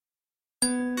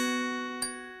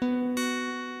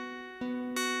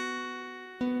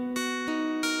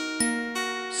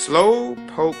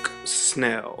Slowpoke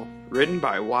Snail, written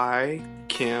by Y.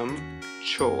 Kim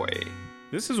Choi.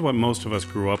 This is what most of us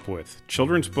grew up with.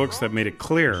 Children's books that made it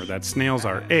clear that snails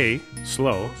are A,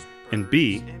 slow, and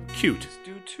B, cute.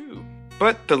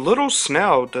 But the little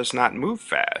snail does not move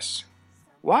fast.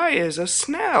 Why is a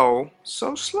snail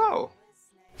so slow?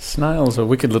 Snails are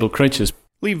wicked little creatures.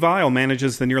 Lee Vile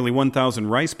manages the nearly 1,000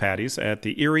 rice paddies at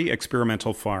the Erie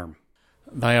Experimental Farm.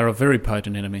 They are a very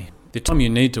potent enemy. The time you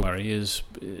need to worry is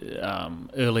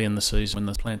early in the season when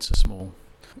the plants are small.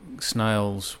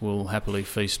 Snails will happily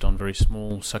feast on very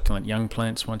small, succulent young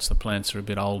plants. Once the plants are a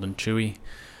bit old and chewy,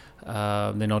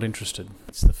 they're not interested.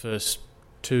 It's the first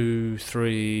 2,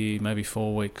 3, maybe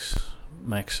 4 weeks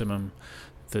maximum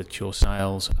that your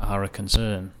snails are a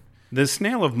concern. The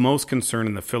snail of most concern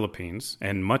in the Philippines,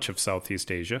 and much of Southeast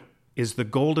Asia, is the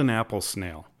golden apple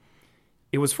snail.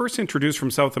 It was first introduced from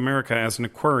South America as an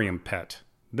aquarium pet.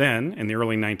 Then, in the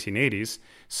early 1980s,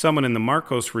 someone in the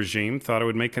Marcos regime thought it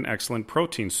would make an excellent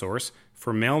protein source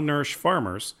for malnourished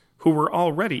farmers who were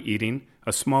already eating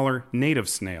a smaller native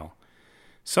snail.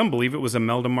 Some believe it was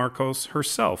Imelda Marcos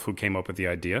herself who came up with the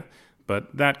idea,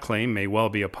 but that claim may well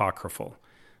be apocryphal.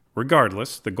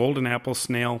 Regardless, the golden apple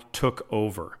snail took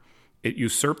over. It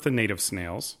usurped the native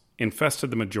snails,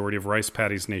 infested the majority of rice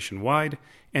paddies nationwide,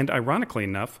 and ironically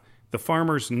enough, the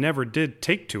farmers never did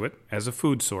take to it as a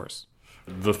food source.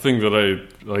 The thing that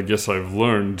I guess I've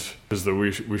learned is that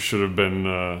we should have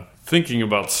been thinking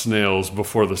about snails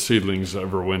before the seedlings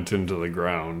ever went into the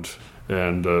ground,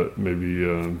 and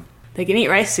maybe... They can eat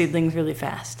rice seedlings really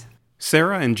fast.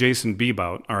 Sarah and Jason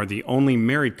Bebout are the only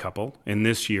married couple in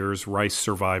this year's Rice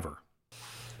Survivor.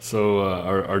 So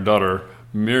our daughter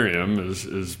Miriam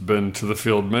has been to the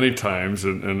field many times,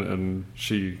 and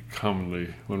she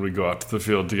commonly, when we go out to the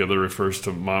field together, refers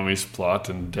to Mommy's plot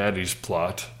and Daddy's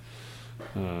plot.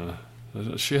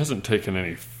 She hasn't taken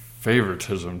any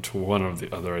favoritism to one or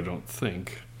the other, I don't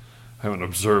think. I haven't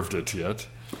observed it yet.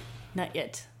 Not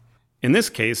yet. In this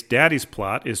case, Daddy's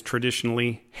plot is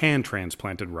traditionally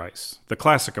hand-transplanted rice, the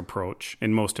classic approach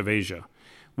in most of Asia,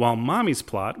 while Mommy's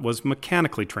plot was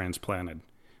mechanically transplanted.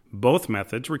 Both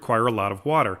methods require a lot of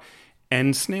water,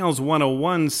 and Snails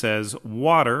 101 says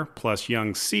water plus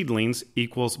young seedlings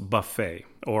equals buffet,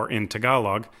 or in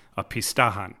Tagalog, a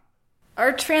pistahan.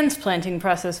 Our transplanting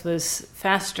process was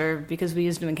faster because we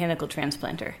used a mechanical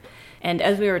transplanter. And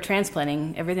as we were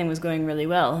transplanting, everything was going really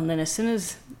well. And then as soon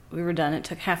as we were done, it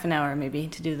took half an hour maybe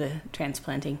to do the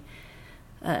transplanting.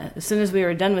 As soon as we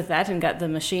were done with that and got the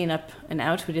machine up and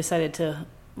out, we decided to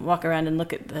walk around and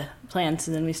look at the plants,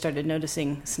 and then we started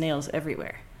noticing snails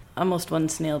everywhere. Almost one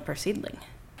snail per seedling.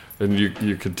 And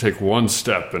you could take one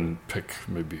step and pick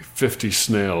maybe 50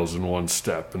 snails in one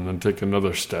step, and then take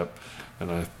another step,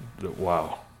 and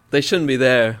wow. They shouldn't be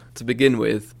there to begin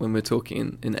with when we're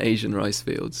talking in Asian rice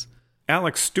fields.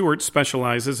 Alex Stewart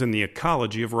specializes in the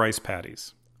ecology of rice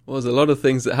paddies. Well, there's a lot of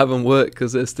things that haven't worked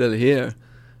because they're still here.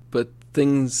 But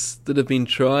things that have been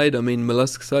tried,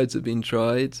 molluscicides have been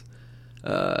tried.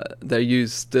 They're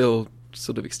used still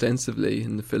sort of extensively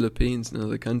in the Philippines and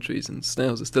other countries, and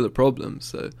snails are still a problem,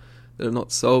 so they're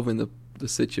not solving the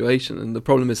situation. And the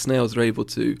problem is snails are able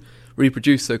to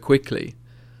reproduce so quickly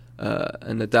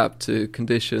and adapt to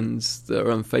conditions that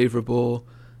are unfavourable.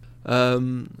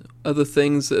 Other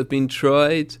things that have been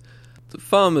tried, the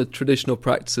farmer traditional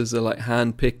practices are like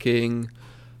hand picking,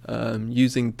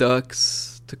 using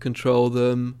ducks to control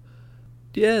them.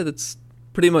 Yeah, that's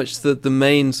pretty much the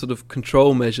main sort of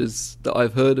control measures that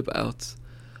I've heard about.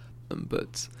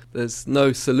 But there's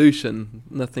no solution.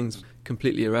 Nothing's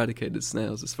completely eradicated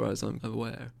snails as far as I'm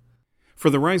aware. For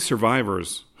the rice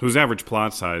survivors, whose average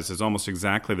plot size is almost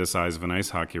exactly the size of an ice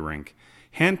hockey rink,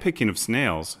 hand-picking of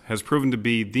snails has proven to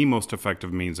be the most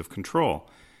effective means of control.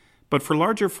 But for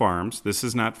larger farms, this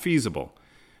is not feasible.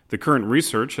 The current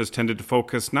research has tended to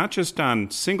focus not just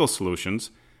on single solutions,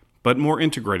 but more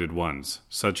integrated ones,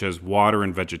 such as water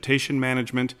and vegetation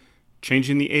management,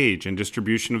 changing the age and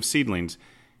distribution of seedlings,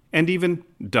 and even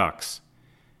ducks.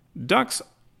 Ducks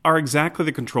are exactly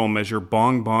the control measure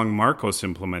Bong Marcos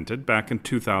implemented back in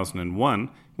 2001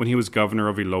 when he was governor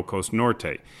of Ilocos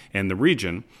Norte, and the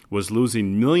region was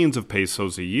losing millions of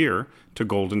pesos a year to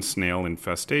golden snail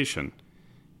infestation.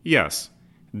 Yes,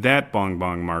 that Bong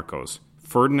Marcos,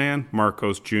 Ferdinand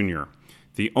Marcos Jr.,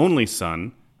 the only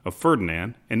son of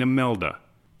Ferdinand and Imelda,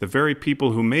 the very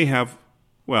people who may have,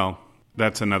 well,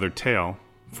 that's another tale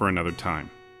for another time.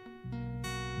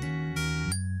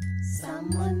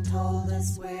 Someone told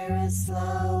us we're as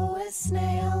slow as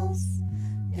snails,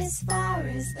 as far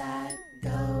as that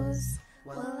goes.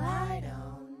 Well, I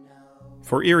don't know.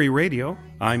 For Erie Radio,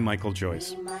 I'm Michael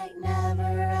Joyce. We might never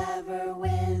ever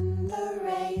win.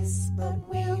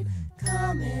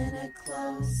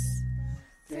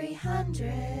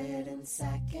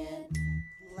 102nd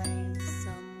place.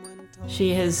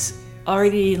 She has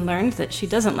already learned that she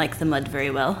doesn't like the mud very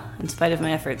well, in spite of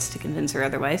my efforts to convince her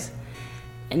otherwise.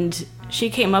 And she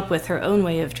came up with her own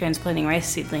way of transplanting rice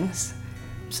seedlings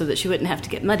so that she wouldn't have to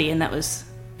get muddy, and that was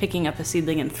picking up a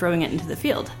seedling and throwing it into the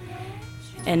field.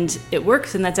 And it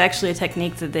works, and that's actually a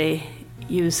technique that they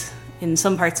use in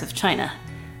some parts of China,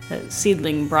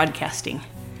 seedling broadcasting.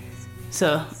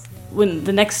 So when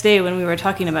the next day when we were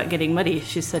talking about getting muddy,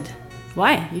 she said,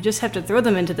 "Why? You just have to throw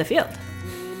them into the field."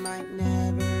 We might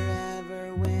never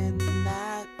ever win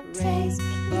that race.